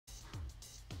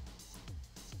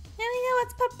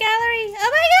it's Pup Gallery.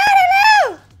 Oh my god,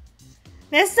 hello!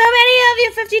 There's so many of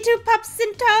you, 52 pups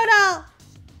in total.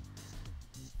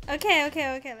 Okay,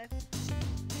 let's...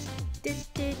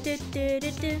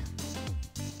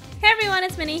 Hey everyone,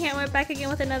 it's Minnie here and we're back again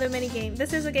with another mini game.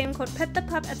 This is a game called Pet the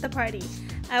Pup at the Party.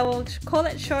 I will call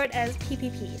it short as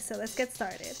PPP, so let's get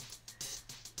started.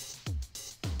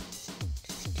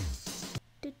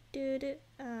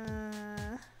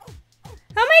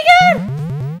 Oh my god!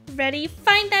 Ready?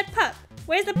 Find that pup.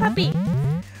 Where's the puppy?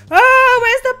 Oh,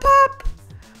 where's the pup?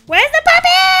 Where's the puppy?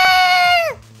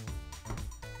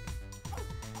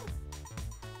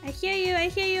 I hear you, I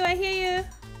hear you, I hear you.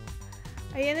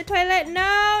 Are you in the toilet?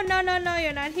 No,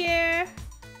 you're not here.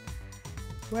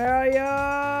 Where are you?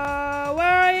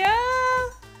 Where are you?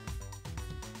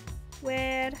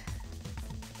 Where?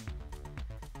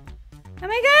 Oh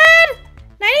my god!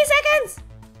 90 seconds!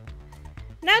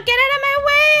 Now get out of my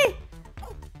way!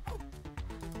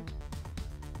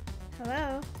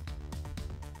 Hello?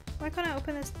 Why can't I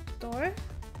open this door?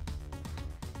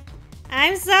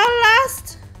 I'm so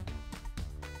lost!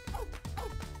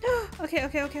 Okay.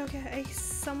 I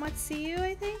somewhat see you,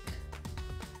 I think.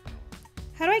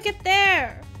 How do I get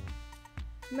there?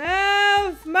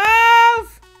 Move!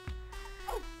 Move!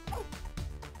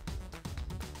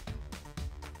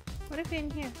 What if you're in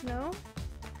here? No?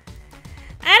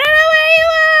 I don't know where you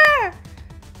are!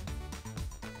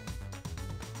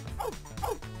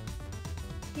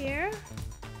 Here?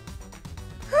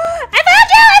 I found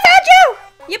you! I found you!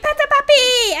 You pet the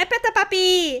puppy! I pet the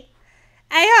puppy!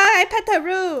 I pet the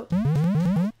Roo!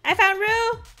 I found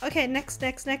Roo! Okay, next.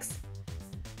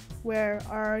 Where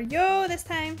are you this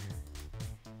time?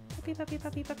 Puppy.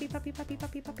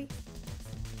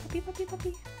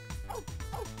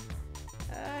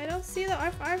 I don't see the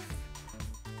arf.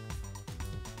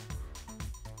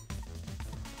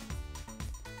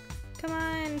 Come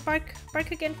on, bark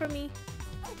again for me.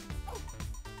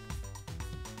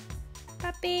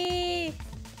 Puppy.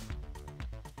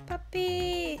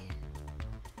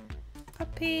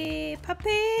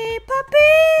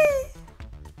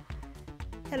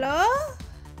 Hello?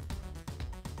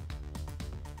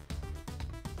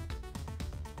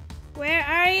 Where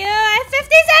are you? I have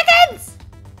 50 seconds!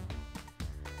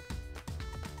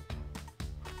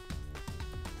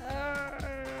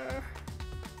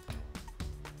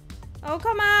 Oh,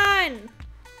 come on!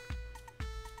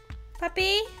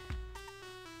 Puppy?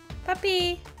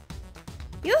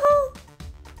 Yoo-hoo!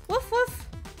 Woof!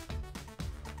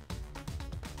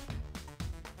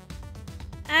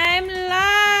 I'm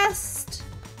lost!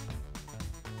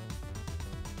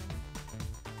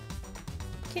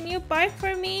 Can you bark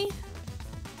for me?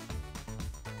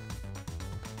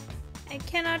 I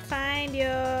cannot find you.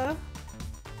 I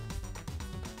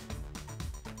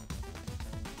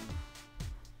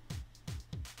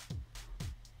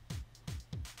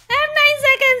have 9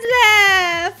 seconds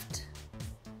left!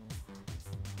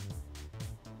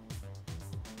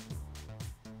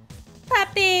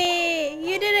 Puppy!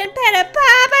 You didn't pet a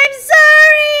pup! I'm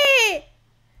sorry!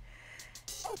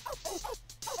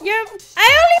 I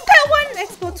only pet one!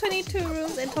 Explored 22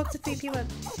 rooms and talked to 3 people.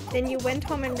 Then you went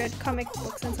home and read comic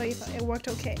books and so you thought it worked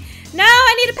okay. No!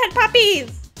 I need to pet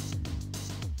puppies!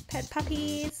 Pet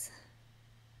puppies.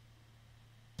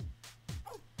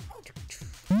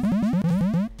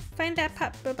 Find that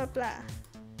pup, blah blah blah.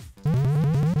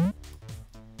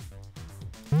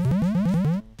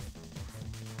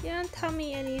 You don't tell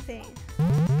me anything.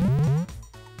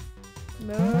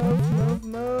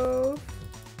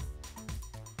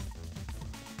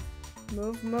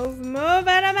 Move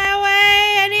out of my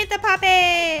way! I need the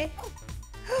puppy!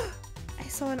 I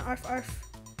saw an arf.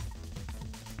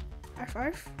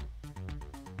 Arf?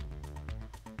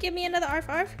 Give me another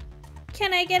arf.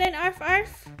 Can I get an arf? I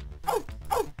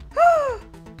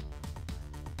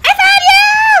found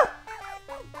you!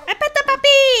 I pet the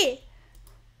puppy!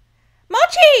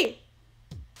 Mochi!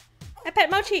 I pet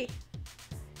Mochi.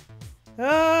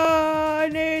 Oh, I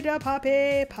need a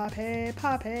puppy.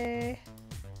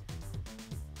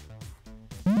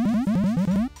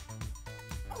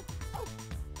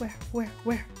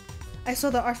 Where? I saw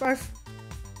the arf.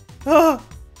 Oh!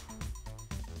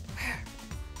 Where?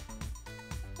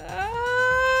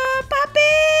 Oh,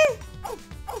 puppy!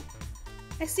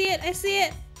 I see it. I see you.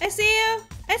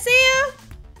 I found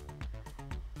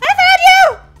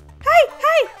you!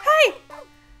 Hi!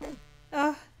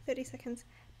 Oh, 30 seconds.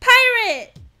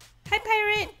 Pirate! Hi,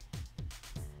 pirate!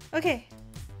 Okay.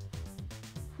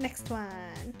 Next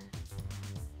one.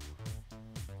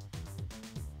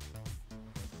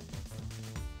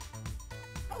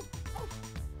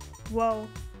 Whoa.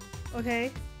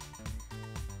 Okay.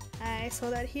 I saw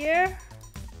that here.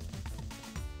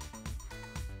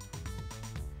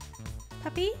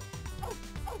 Puppy?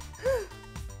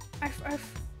 Arf,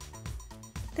 arf.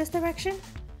 This direction?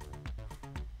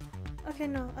 Okay,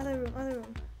 no. Other room, other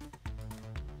room.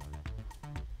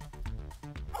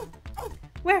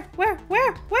 Where? Where?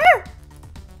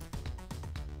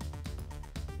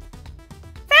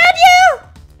 Found you!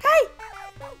 Hi!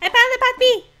 I found the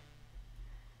puppy!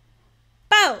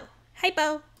 Bo! Hi,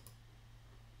 Bo.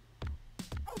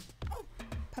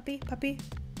 Puppy?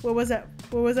 Where was that?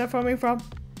 Where was that coming from?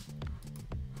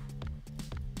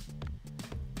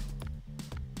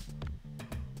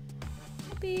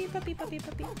 Puppy.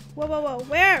 Whoa.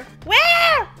 Where?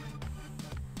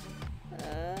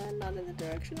 Not in the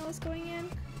direction I was going in.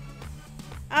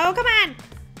 Oh, come on!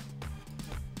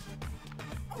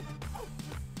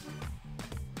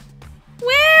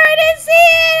 Where? I didn't see it!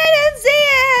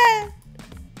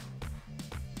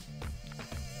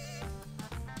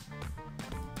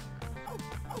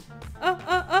 Oh.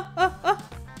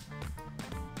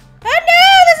 Oh no!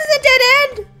 This is a dead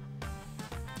end!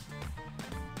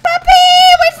 Puppy!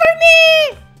 Wait for me!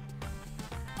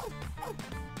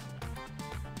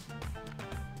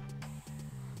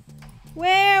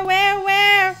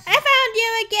 Where? I found you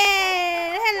again!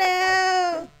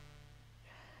 Hello!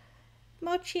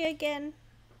 Mochi again.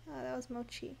 Oh, that was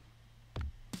Mochi.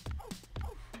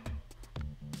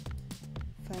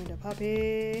 Find a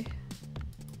puppy.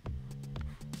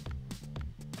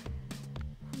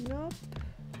 Nope.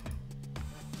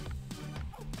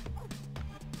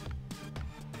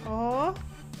 Oh.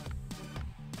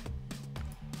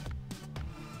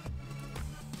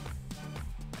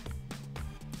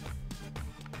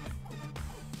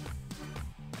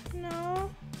 No.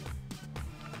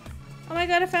 Oh my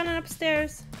god, I found it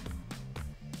upstairs.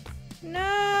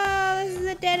 No, this is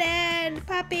a dead end.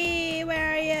 Puppy,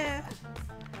 where are you?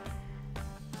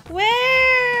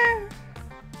 Where?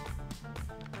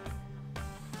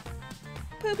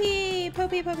 Poopy.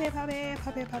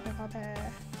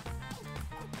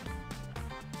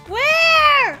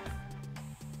 Where?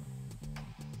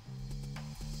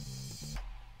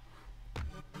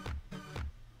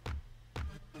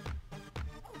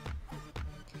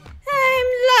 I'm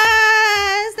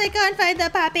lost. I can't find the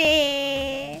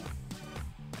puppy.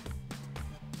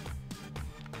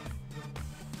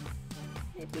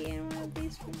 Maybe in one of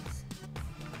these rooms.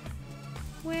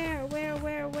 Where?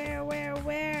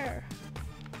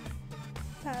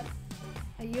 Pup.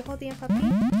 Are you holding a puppy?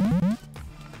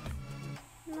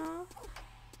 No.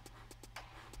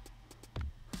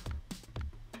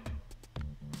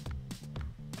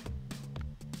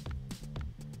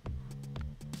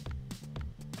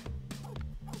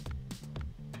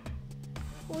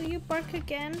 Will you bark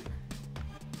again?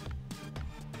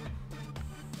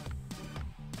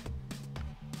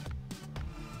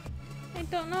 I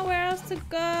don't know where else to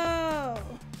go.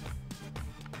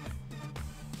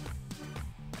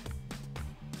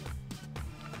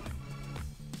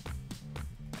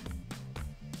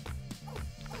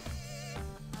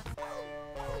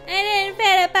 I didn't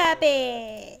pet a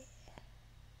puppy.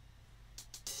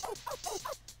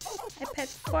 I pet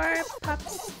 4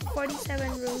 pups,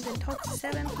 47 rooms, and talked to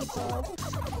 7 people.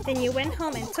 Then you went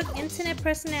home and took internet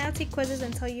personality quizzes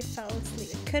until you fell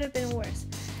asleep. It could have been worse.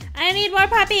 I need more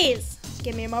puppies!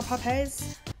 Give me more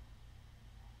puppies.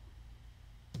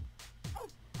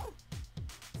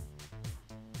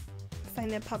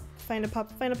 Find a pup.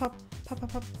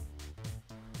 Pup.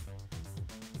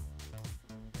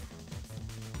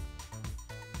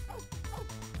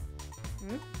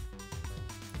 Hmm?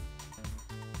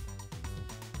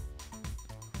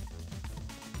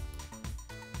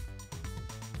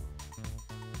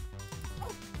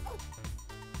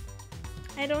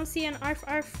 I don't see an arf.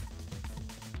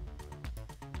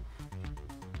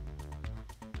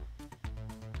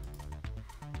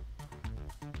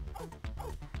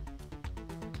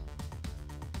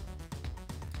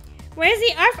 Where's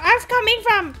the arf coming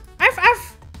from?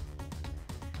 Arf!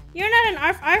 You're not an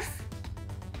arf.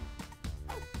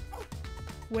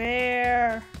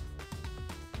 Where?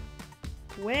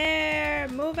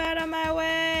 Move out of my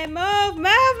way. Move!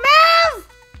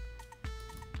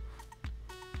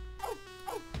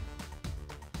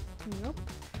 Nope.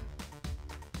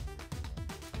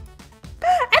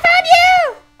 I found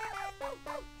you!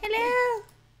 Hello!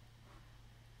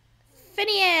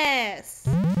 Phineas!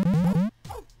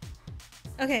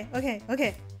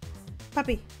 Okay.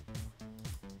 Puppy.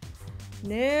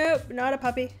 Nope, not a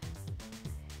puppy.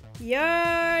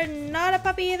 You're not a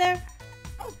puppy either.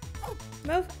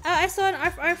 Move. Oh, I saw an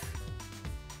arf.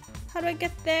 How do I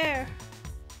get there?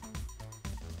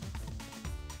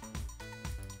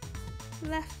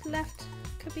 Left.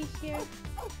 Could be here.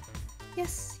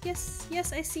 Yes,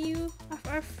 I see you.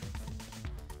 Arf.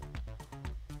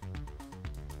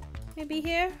 Maybe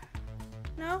here?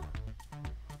 No?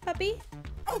 Puppy?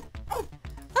 Oh,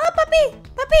 puppy!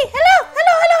 Puppy! Hello!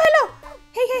 Hello! Hello! Hello!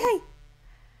 Hey, hey, hey!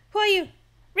 Who are you?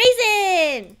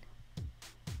 Raisin!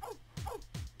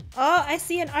 Oh, I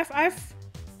see an arf arf.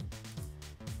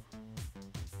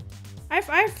 Arf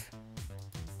arf.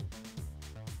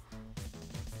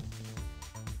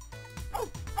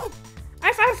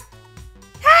 Arf arf.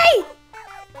 Hey!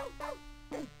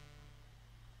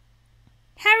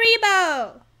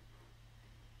 Haribo!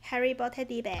 Haribo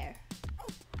teddy bear.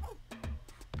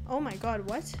 Oh my god,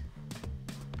 what?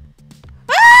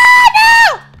 Ah,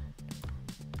 no!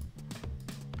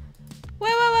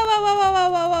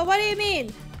 Whoa, what do you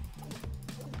mean?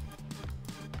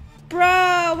 Bro,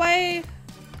 why?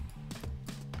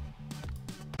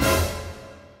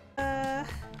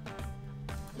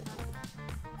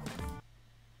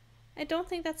 I don't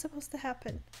think that's supposed to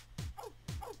happen.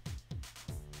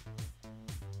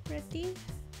 Ready?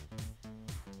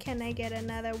 Can I get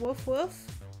another woof woof?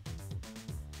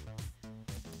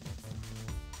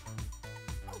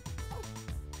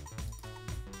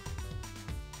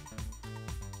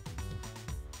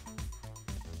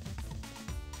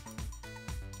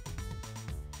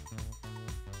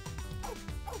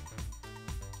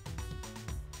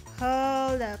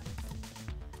 Hold up.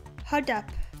 Hold up.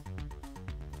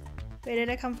 Where did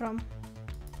I come from?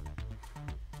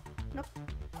 Nope.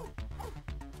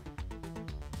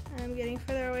 I'm getting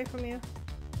further away from you.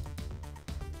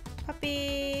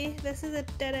 Puppy! This is a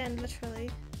dead end,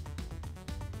 literally.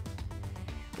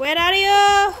 Where are you?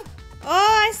 Oh,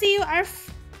 I see you,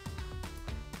 Arf!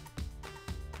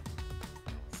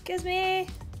 Excuse me.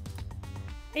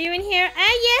 Are you in here?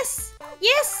 Ah, yes!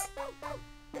 Yes!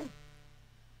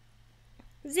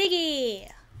 Ziggy!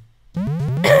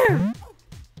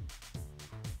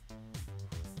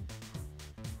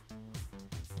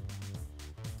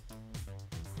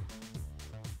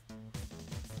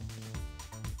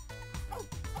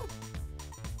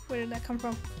 Where did that come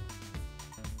from?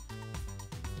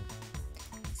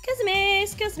 Excuse me,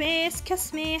 excuse me,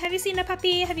 excuse me. Have you seen a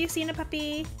puppy? Have you seen a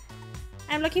puppy?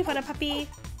 I'm looking for a puppy.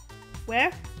 Where?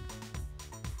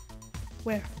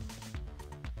 Where?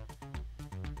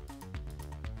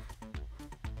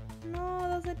 No,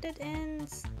 those are dead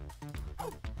ends.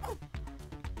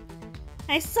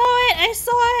 I saw it! I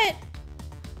saw it!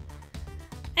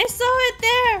 I saw it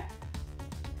there!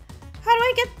 How do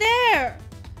I get there?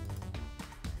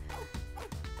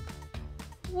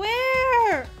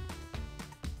 Where?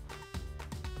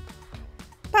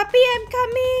 Puppy, I'm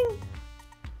coming!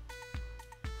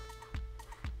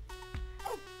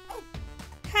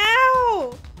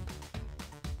 How?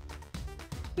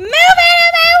 Move out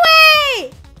of my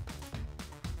way!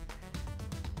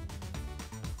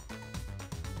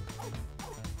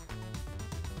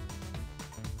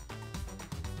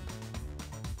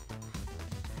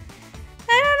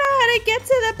 I don't know how to get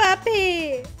to the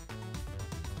puppy.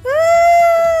 Ah!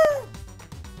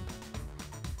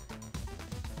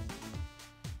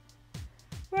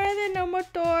 Why are there no more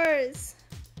doors?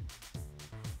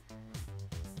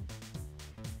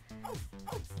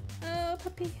 Oh,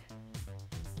 puppy.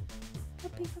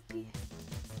 Puppy, puppy.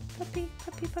 Puppy,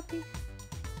 puppy, puppy.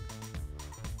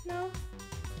 No?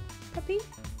 Puppy?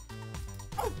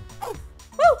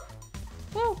 Whoa!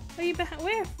 Whoa! Are you behind?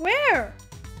 Where? Where?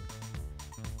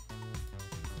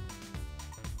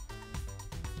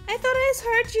 I thought I just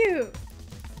heard you.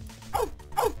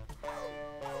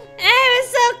 I was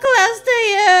so close to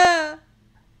you.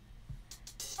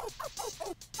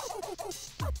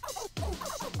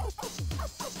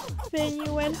 Then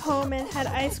you went home and had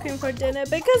ice cream for dinner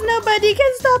because nobody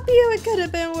can stop you. It could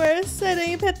have been worse. I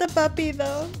didn't pet the puppy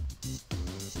though.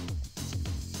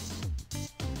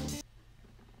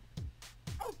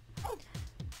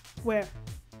 Where?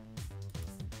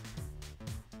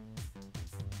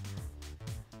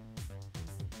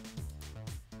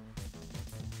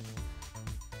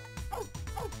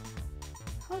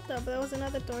 Hold up, there was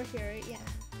another door here, yeah.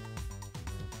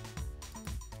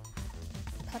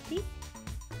 Puppy?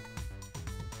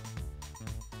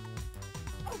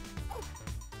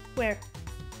 Where?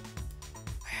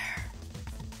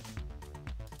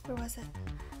 Where was it?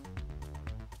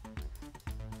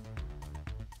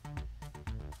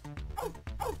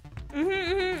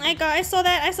 I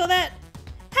saw that.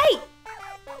 Hey!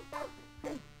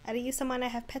 Are you someone I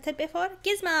have petted before?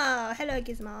 Gizmo! Hello,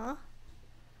 Gizmo.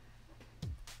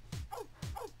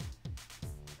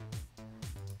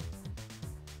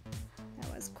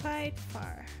 That was quite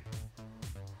far.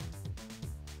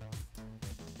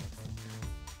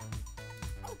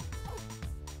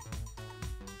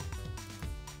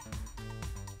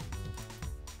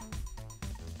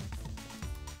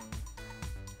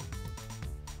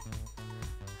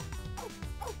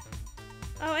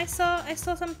 Oh, I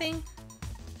saw something.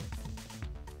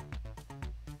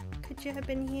 Could you have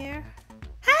been here?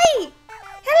 Hi!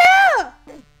 Hello!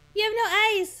 You have no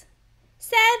eyes.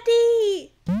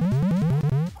 Sadie!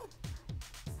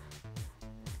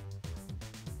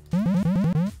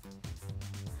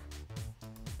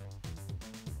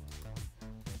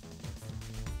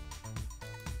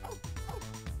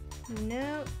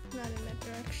 No, not in that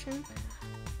direction.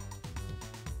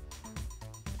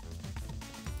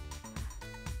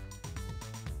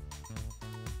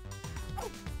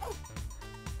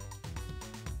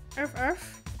 Arf,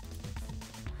 arf.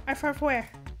 Arf, arf, where?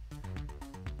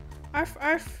 Arf,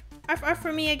 arf. Arf, arf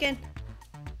for me again.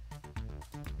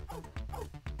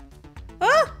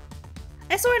 Oh!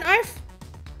 I saw an arf!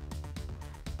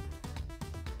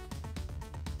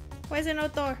 Why is there no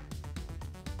door?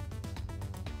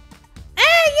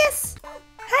 Ah, yes!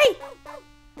 Hi!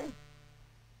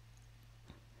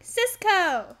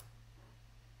 Cisco!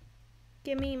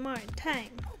 Give me more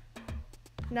time.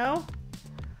 No?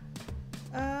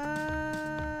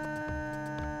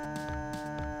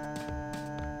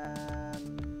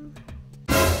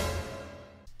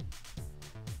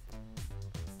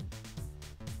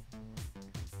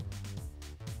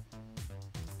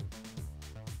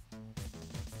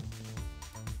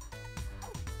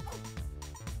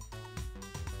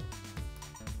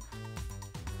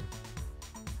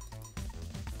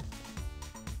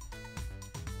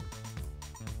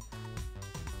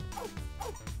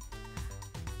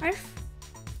 Arf?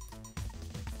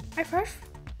 Arf, arf?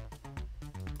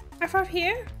 Arf, arf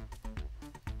here?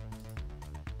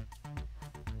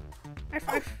 Arf,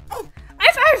 arf.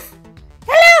 Arf, arf!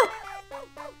 Hello!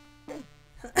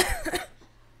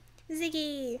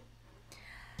 Ziggy.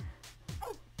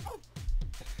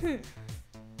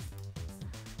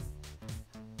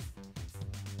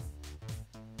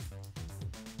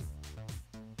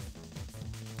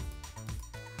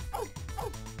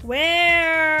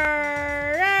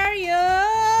 Where are you,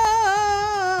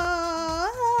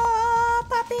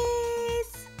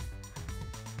 puppies?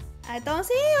 I don't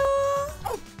see you.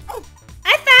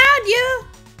 I found you.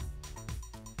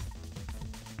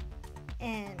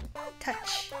 And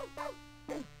touch.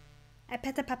 I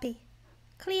pet the puppy.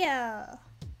 Cleo.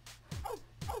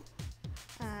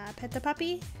 Pet the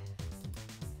puppy.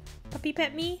 Puppy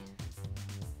pet me.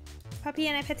 Puppy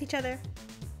and I pet each other.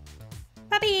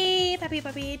 Puppy! Puppy,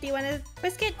 puppy, do you want a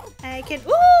biscuit? I can.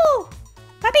 Ooh!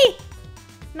 Puppy!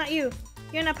 Not you.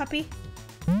 You're not puppy.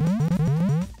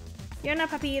 You're not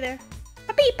puppy either.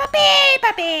 Puppy, puppy,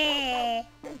 puppy!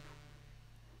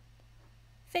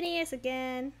 Phineas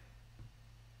again.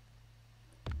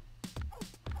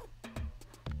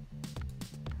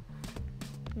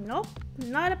 Nope,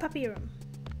 not a puppy room.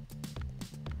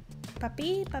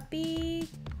 Puppy, puppy,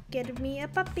 get me a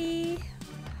puppy.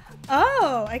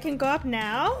 Oh, I can go up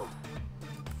now?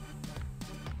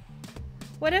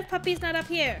 What if Puppy's not up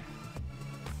here?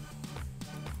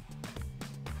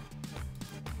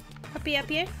 Puppy up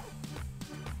here?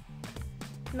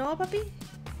 No, Puppy?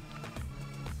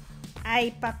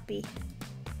 Ay, Puppy.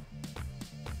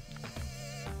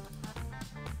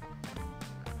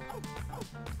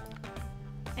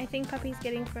 I think Puppy's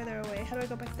getting further away. How do I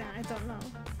go back down? I don't know.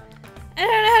 I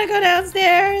don't know how to go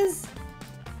downstairs!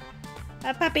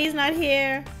 Puppy's not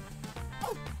here.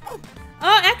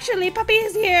 Oh, actually, Puppy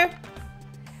is here.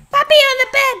 Puppy on the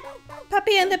bed!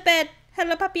 Puppy on the bed.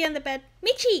 Hello, Puppy on the bed.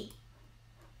 Michi!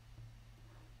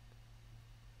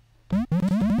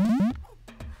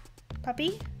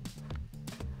 Puppy?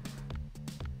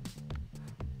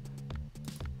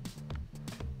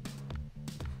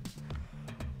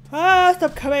 Ah,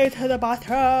 stop coming to the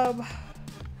bathroom.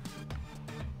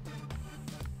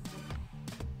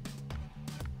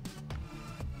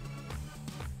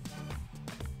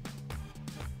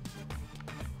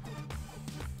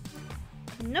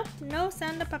 Nope, no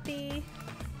sound of Puppy.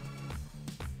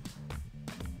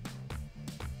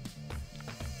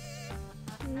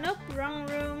 Nope, wrong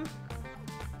room.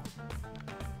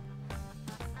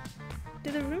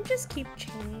 Do the rooms just keep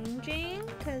changing?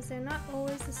 Because they're not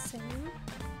always the same.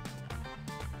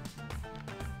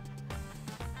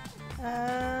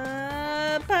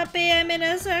 Puppy, I'm in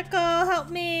a circle. Help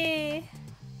me.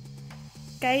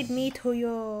 Guide me to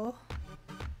you.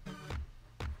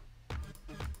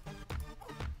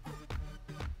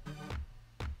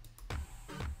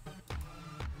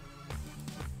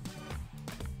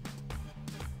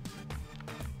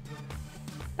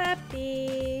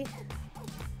 Puppy.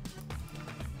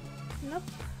 Nope,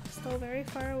 still very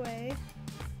far away.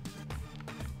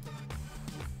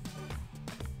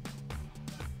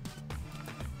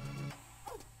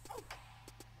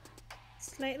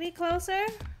 Slightly closer.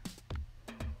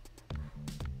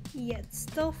 Yet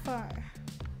still far.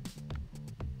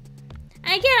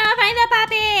 I cannot find the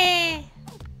puppy!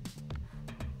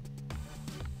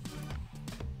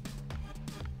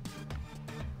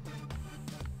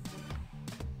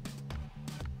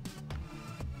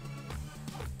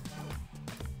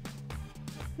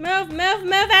 Move, move,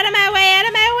 move out of my way, out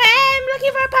of my way! I'm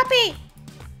looking for a puppy!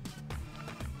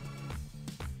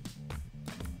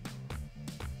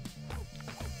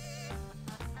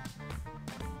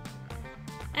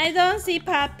 I don't see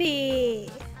puppy.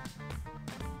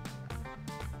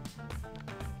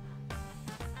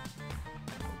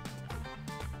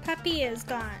 Puppy is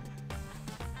gone.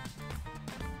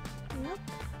 Nope.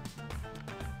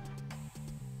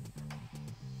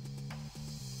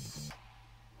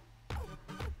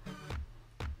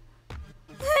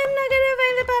 I'm not gonna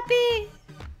find the puppy.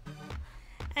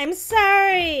 I'm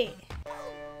sorry.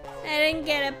 I didn't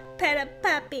get a pet a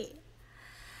puppy.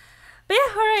 But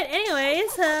yeah, alright,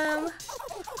 anyways,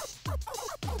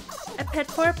 I pet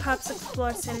 4 pups,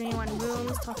 explored 71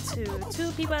 rooms, talked to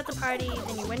 2 people at the party,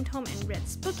 then you went home and read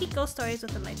spooky ghost stories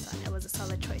with the lights on. It was a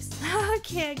solid choice.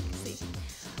 Okay, I can see.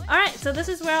 Alright, so this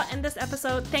is where I'll end this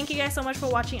episode. Thank you guys so much for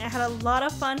watching. I had a lot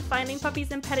of fun finding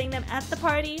puppies and petting them at the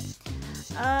party.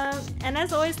 And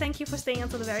as always, thank you for staying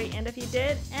until the very end if you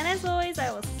did. And as always, I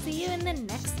will see you in the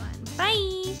next one.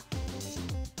 Bye!